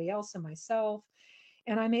everybody else and myself.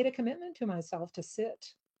 And I made a commitment to myself to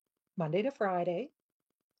sit Monday to Friday.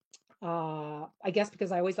 I guess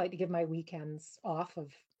because I always like to give my weekends off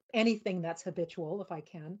of anything that's habitual if I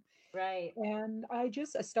can. Right. And I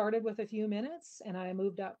started with a few minutes, and I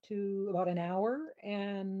moved up to about an hour.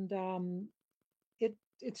 And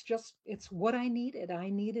it's what I needed. I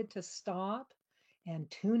needed to stop and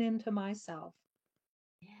tune into myself.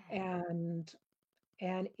 Yeah.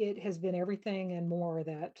 And it has been everything and more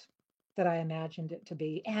that I imagined it to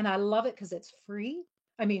be. And I love it because it's free.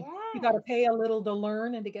 I mean, you got to Yes. pay a little to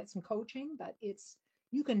learn and to get some coaching, but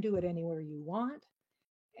you can do it anywhere you want.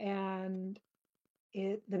 And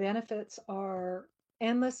the benefits are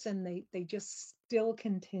endless, and they just still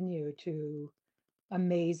continue to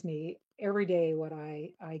amaze me every day, what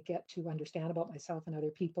I get to understand about myself and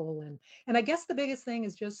other people. And I guess the biggest thing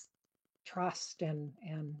is just trust and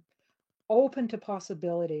open to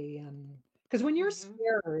possibility. And because when you're Hmm.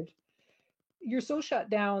 scared, you're so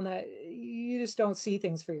shut down that you just don't see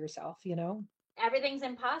things for yourself, you know? Everything's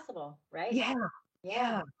impossible, right? Yeah, Yeah.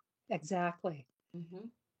 yeah, exactly. Hmm.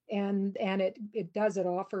 And it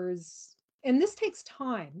offers, and this takes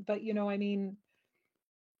time, but I mean,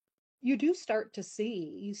 you start to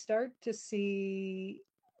see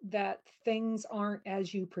that things aren't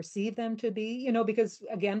as you perceive them to be, because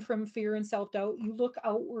again, from fear and self-doubt, you look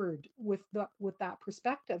outward with that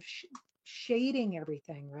perspective, shading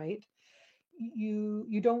everything, right?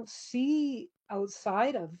 You don't see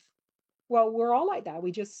outside of, well, we're all like that.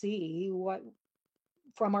 We just see what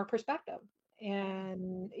from our perspective.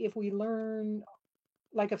 And if we learn,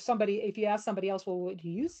 like if you ask somebody else, well, what do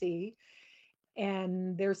you see?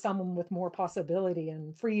 And there's someone with more possibility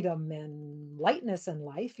and freedom and lightness in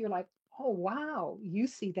life, you're like, oh wow, you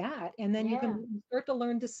see that. And then Yeah. you start to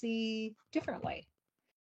learn to see differently.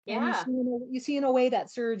 And Yeah. you see in a way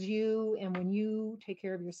that serves you. And when you take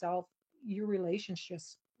care of yourself, your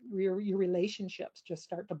relationships your relationships just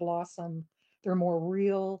start to blossom. They're more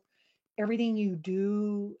real. Everything you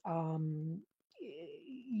do,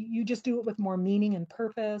 you just do it with more meaning and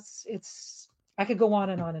purpose. I could go on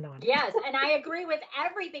and on and on. Yes, and I agree with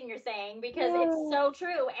everything you're saying because it's Yeah. so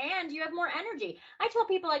true. And you have more energy. I tell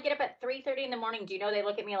people I get up at 3:30 in the morning. Do you know they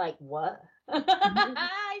look at me like, what?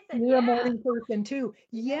 I said, You're a yeah. morning person too.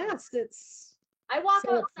 Yes. Yes, it's I walk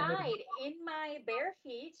so exciting. outside in my bare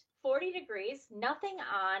feet, 40 degrees, nothing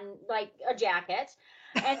on, like a jacket.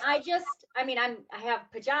 And I mean, I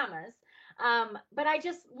have pajamas. But I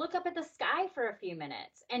just look up at the sky for a few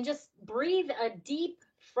minutes and just breathe a deep,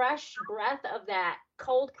 fresh breath of that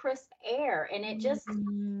cold, crisp air. And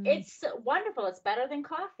Mhm. it's wonderful. It's better than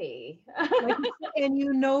coffee. Like you said,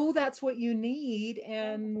 and that's what you need, Yeah.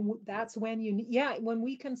 and that's when yeah, when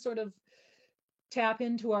we can sort of tap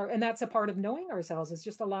into and that's a part of knowing ourselves, is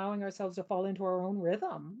just allowing ourselves to fall into our own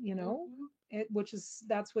rhythm, Hmm. which is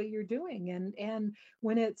that's what you're doing. And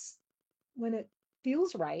when when it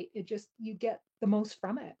feels right, you get the most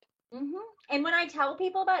from it. Hmm. And when I tell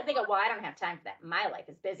people about it, they go, well, I don't have time for that. My life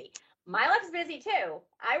is busy. My life's busy too.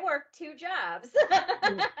 I work two jobs.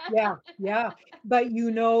 Yeah, yeah. But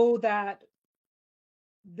you know that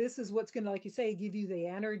this is what's going to, like you say, give you the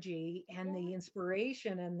energy and Yeah. the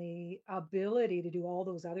inspiration and the ability to do all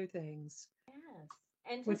those other things Yes.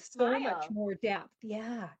 And to with so much smile. more depth.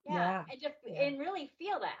 Yeah, Yeah. yeah, yeah. And really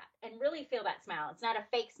feel that and really feel that smile. It's not a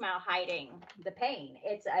fake smile hiding the pain.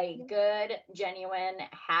 It's a good, genuine,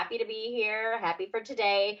 happy to be here, happy for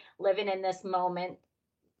today, living in this moment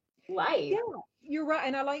Yeah, life. you're right.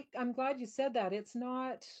 And I'm glad you said that. It's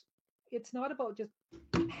not about just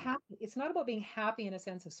happy. It's not about being happy in a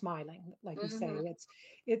sense of smiling, like you say. Hmm.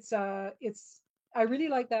 It's I really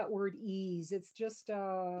like that word ease. It's just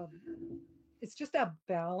a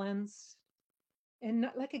balance. And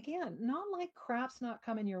not, like again, not like crap's not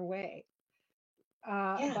coming your way.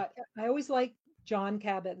 Yeah. But I always like John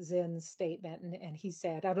Kabat-Zinn's statement, and he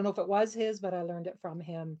said, I don't know if it was his, but I learned it from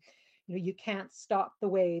him. You can't stop the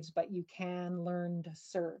waves, but you can learn to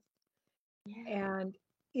surf. Yeah. And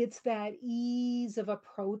it's that ease of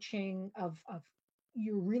approaching of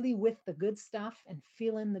you're really with the good stuff and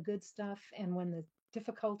feeling the good stuff. And when the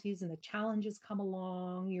difficulties and the challenges come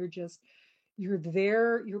along, you're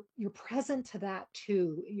there, you're present to that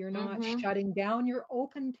too. You're not Hmm. shutting down, you're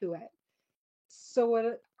open to it.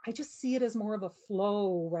 So I just see it as more of a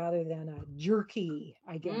flow rather than a jerky,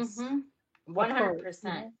 I guess, Hmm. approach,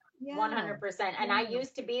 100%. Yeah. 100%. And I Yeah.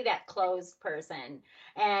 used to be that closed person.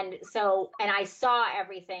 And I saw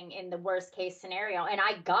everything in the worst case scenario. And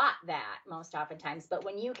I got that most oftentimes. But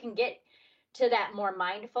when you can get to that more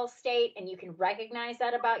mindful state and you can recognize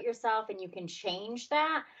that about yourself and you can change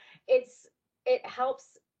that, it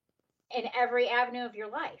helps in every avenue of your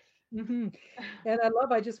life. hmm And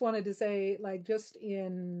I just wanted to say, like, just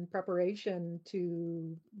in preparation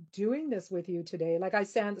to doing this with you today, like I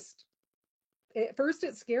sensed, at first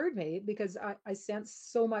it scared me because I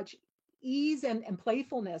sensed so much ease and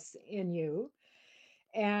playfulness in you.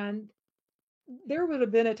 And there would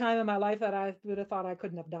have been a time in my life that I would have thought I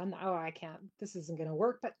couldn't have done. Oh, I can't, this isn't going to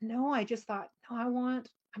work. But no, I just thought, no,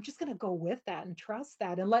 I'm just going to go with that and trust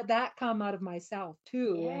that and let that come out of myself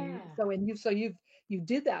too. And Yeah. so, you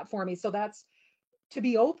did that for me. So to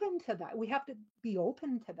be open to that. We have to be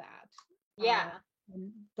open to that. Yeah.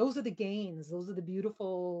 And those are the gains. Those are the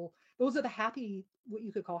beautiful, those are the happy, what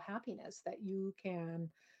you could call happiness that you can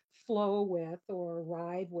flow with or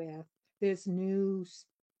ride with this new,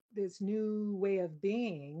 this new way of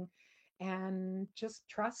being, and just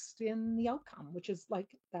trust in the outcome, which is like,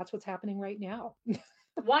 that's what's happening right now. 100%.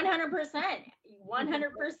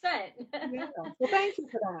 100%. Yeah. Well, thank you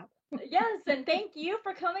for that. Yes, and thank you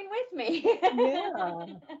for coming with me. Yeah.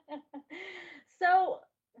 So,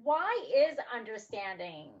 why is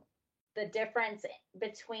understanding the difference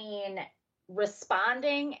between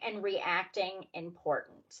responding and reacting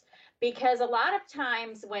important? Because a lot of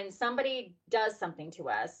times when somebody does something to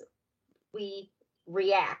us, we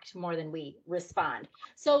react more than we respond.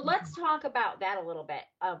 So let's talk about that a little bit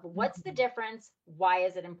of what's the difference? Why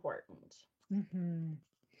is it important? Mm-hmm.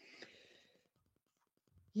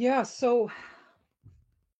 Yeah. So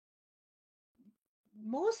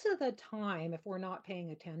most of the time, if we're not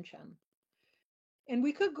paying attention, and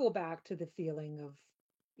we could go back to the feeling of,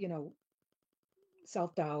 you know,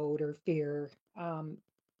 self-doubt or fear,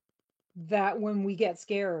 that when we get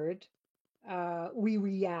scared, we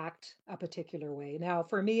react a particular way. Now,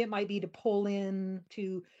 for me, it might be to pull in,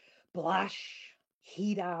 to blush,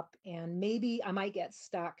 heat up, and maybe I might get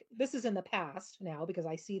stuck. This is in the past now because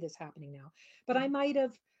I see this happening now, but I might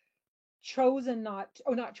have chosen not,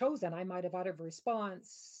 or not chosen, I might have out of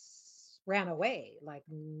response ran away. Like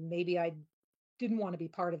maybe I didn't want to be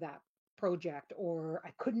part of that project, or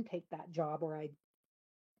I couldn't take that job, or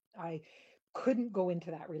I couldn't go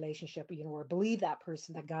into that relationship, you know, or believe that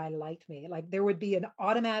person, that guy liked me. Like there would be an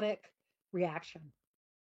automatic reaction,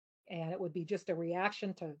 and it would be just a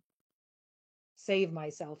reaction to save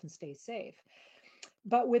myself and stay safe.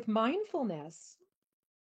 But with mindfulness,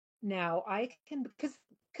 now I can, because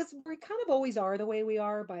we kind of always are the way we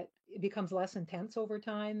are, but it becomes less intense over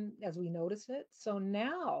time as we notice it. So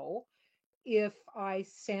now if I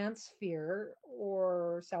sense fear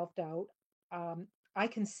or self-doubt, I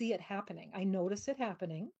can see it happening. I notice it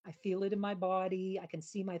happening. I feel it in my body. I can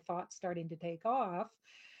see my thoughts starting to take off.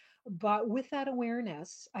 But with that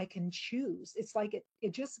awareness, I can choose. It's like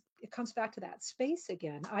it comes back to that space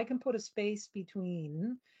again. I can put a space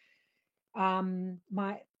between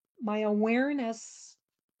my awareness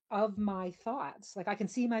of my thoughts. Like I can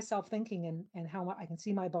see myself thinking, and how I can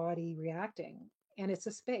see my body reacting, and it's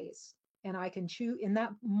a space. And I can choose in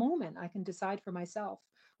that moment, I can decide for myself,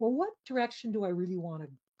 well, what direction do I really want to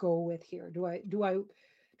go with here? Do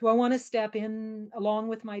I want to step in along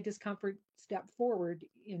with my discomfort, step forward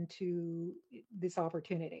into this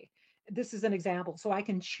opportunity? This is an example. So I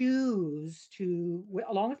can choose to,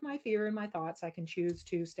 along with my fear and my thoughts, I can choose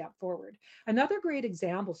to step forward. Another great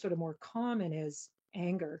example, sort of more common, is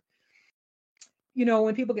anger. You know,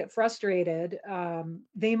 when people get frustrated,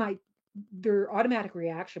 their automatic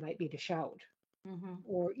reaction might be to shout,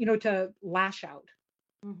 or, you know, to lash out.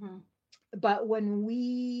 But when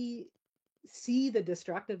we see the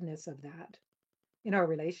destructiveness of that in our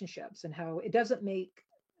relationships, and how it doesn't make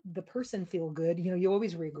the person feel good, you know, you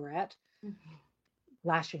always regret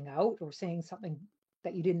lashing out or saying something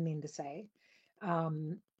that you didn't mean to say.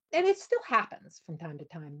 And it still happens from time to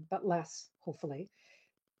time, but less, hopefully.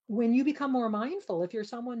 When you become more mindful, if you're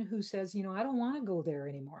someone who says, you know, I don't want to go there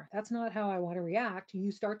anymore, that's not how I want to react,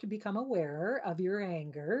 you start to become aware of your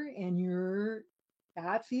anger and your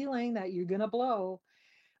that feeling that you're going to blow,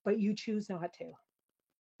 but you choose not to.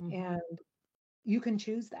 And you can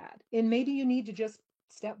choose that. And maybe you need to just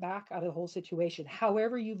step back out of the whole situation.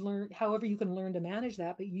 However you can learn to manage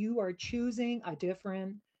that, but you are choosing a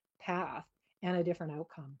different path and a different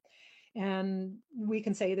outcome. And we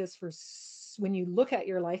can say this for when you look at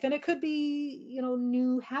your life, and it could be, you know,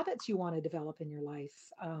 new habits you want to develop in your life.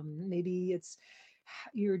 Maybe it's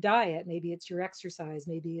your diet, maybe it's your exercise,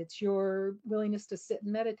 maybe it's your willingness to sit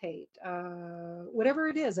and meditate, whatever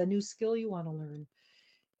it is, a new skill you want to learn.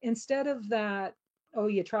 Instead of that, oh,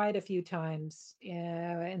 you tried a few times,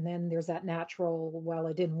 and then there's that natural, well,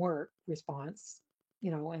 it didn't work response,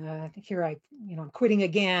 you know, and here you know, I'm quitting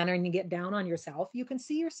again, and you get down on yourself. You can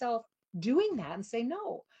see yourself doing that and say,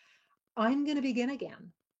 no, I'm going to begin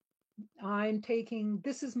again.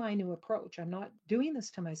 This is my new approach. I'm not doing this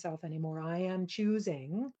to myself anymore. I am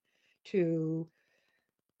choosing to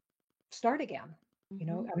start again. You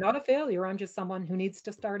know, I'm not a failure. I'm just someone who needs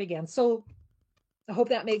to start again. So I hope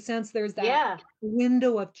that makes sense. There's that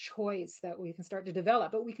window of choice that we can start to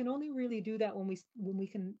develop, but we can only really do that when we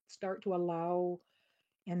can start to allow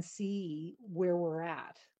and see where we're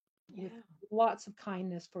at, with lots of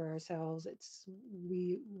kindness for ourselves.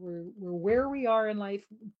 We're where we are in life,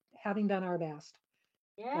 having done our best.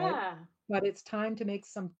 right? Yeah. But it's time to make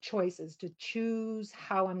some choices, to choose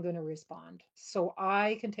how I'm going to respond so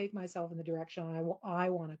I can take myself in the direction I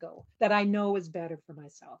want to go, that I know is better for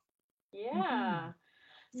myself. Yeah.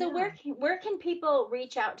 So Yeah. where can people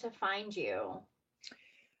reach out to find you?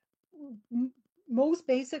 Most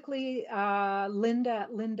basically, Linda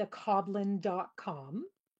at lindacoblin.com,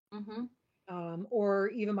 Mm-hmm. or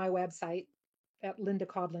even my website at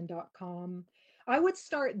lindacoblin.com. I would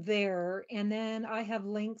start there, and then I have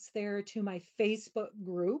links there to my Facebook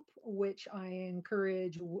group, which I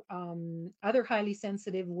encourage other highly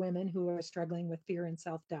sensitive women who are struggling with fear and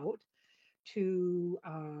self-doubt to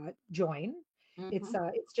join. Mm-hmm.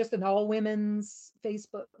 It's just an all women's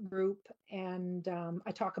Facebook group, and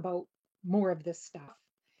I talk about more of this stuff.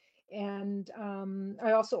 And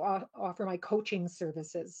I also offer my coaching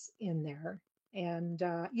services in there. And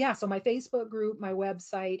yeah, so my Facebook group, my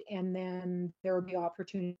website, and then there will be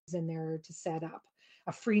opportunities in there to set up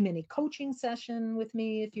a free mini coaching session with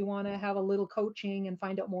me if you want to have a little coaching and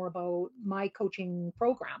find out more about my coaching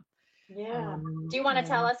program. Yeah. Do you want to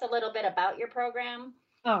tell And us a little bit about your program?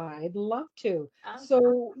 I'd love to. Awesome.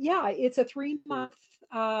 So, yeah, it's a 3 month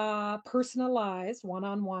personalized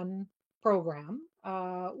one-on-one program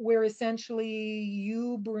where essentially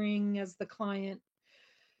you bring as the client,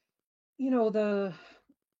 the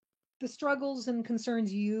struggles and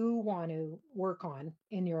concerns you want to work on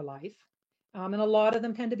in your life. And a lot of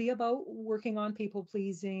them tend to be about working on people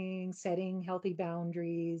pleasing, setting healthy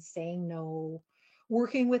boundaries, saying no,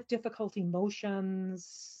 working with difficult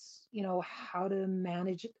emotions, how to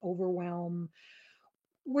manage overwhelm.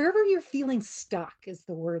 Wherever you're feeling stuck is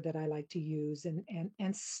the word that I like to use,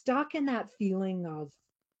 and stuck in that feeling of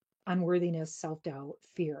unworthiness, self-doubt,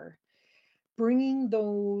 fear, bringing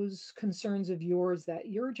those concerns of yours that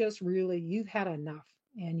you're just really, you've had enough,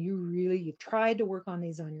 and you've tried to work on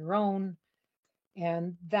these on your own.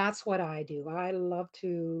 And that's what I do. I love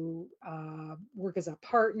to work as a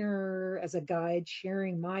partner, as a guide,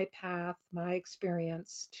 sharing my path, my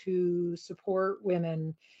experience to support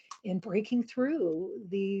women in breaking through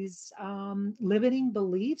these limiting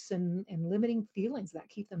beliefs and limiting feelings that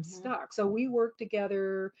keep them Mm-hmm. stuck. So we work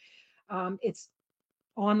together. It's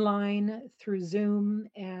online through Zoom,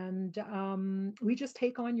 and we just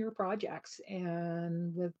take on your projects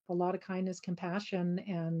and with a lot of kindness, compassion,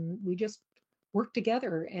 and we just work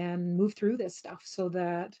together and move through this stuff so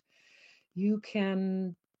that you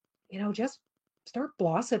can, just start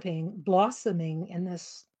blossoming in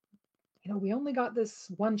this. We only got this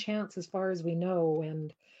one chance as far as we know,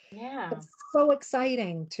 and Yeah. it's so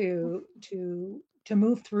exciting to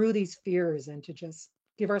move through these fears and to just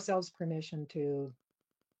give ourselves permission to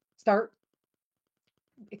start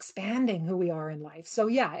expanding who we are in life. So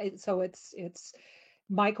yeah, it's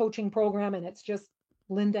my coaching program, and it's just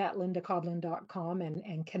Linda at lindacoblin.com,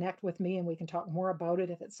 and connect with me and we can talk more about it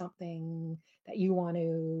if it's something that you want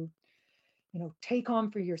to, take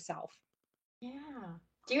on for yourself. Yeah.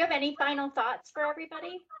 Do you have any final thoughts for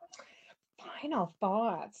everybody? Final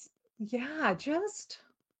thoughts. Yeah, just,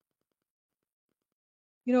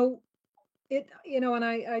 you know, and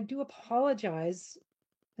I do apologize,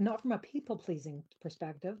 not from a people pleasing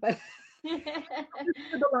perspective, but for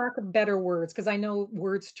the lack of better words, because I know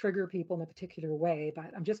words trigger people in a particular way,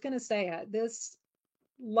 but I'm just going to say it. This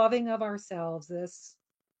loving of ourselves, this,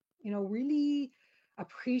 really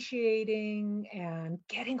appreciating and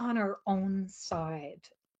getting on our own side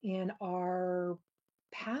in our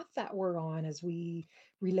path that we're on as we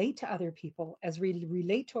relate to other people, as we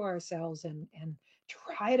relate to ourselves, and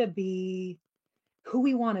try to be who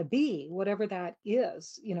we want to be, whatever that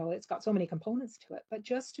is. It's got so many components to it, but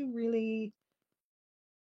just to really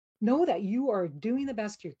know that you are doing the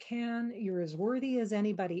best you can. You're as worthy as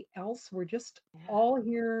anybody else. We're just Yeah. all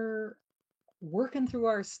here working through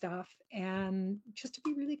our stuff, and just to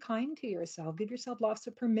be really kind to yourself. Give yourself lots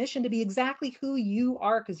of permission to be exactly who you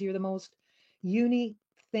are, because you're the most unique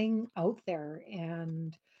thing out there,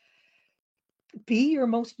 and be your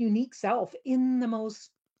most unique self in the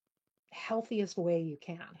most healthiest way you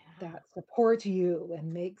can, Yeah. that supports you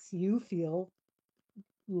and makes you feel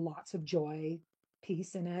lots of joy,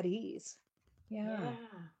 peace, and at ease. Yeah.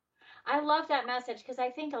 Yeah. I love that message because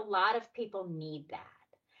I think a lot of people need that.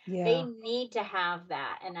 They Yeah. need to have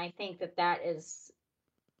that. And I think that that is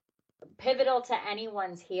pivotal to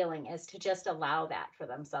anyone's healing is to just allow that for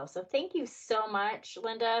themselves. So thank you so much,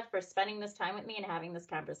 Linda, for spending this time with me and having this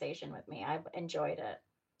conversation with me. I've enjoyed it.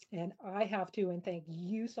 And I have to, and thank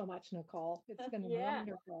you so much, Nicole. It's been Yeah,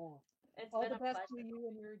 wonderful. it's All been the a best to pleasure. you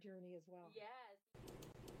and your journey as well. Yes.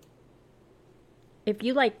 If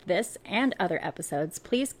you liked this and other episodes,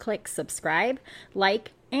 please click subscribe,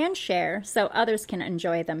 like, and share so others can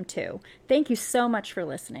enjoy them too. Thank you so much for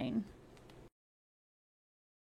listening.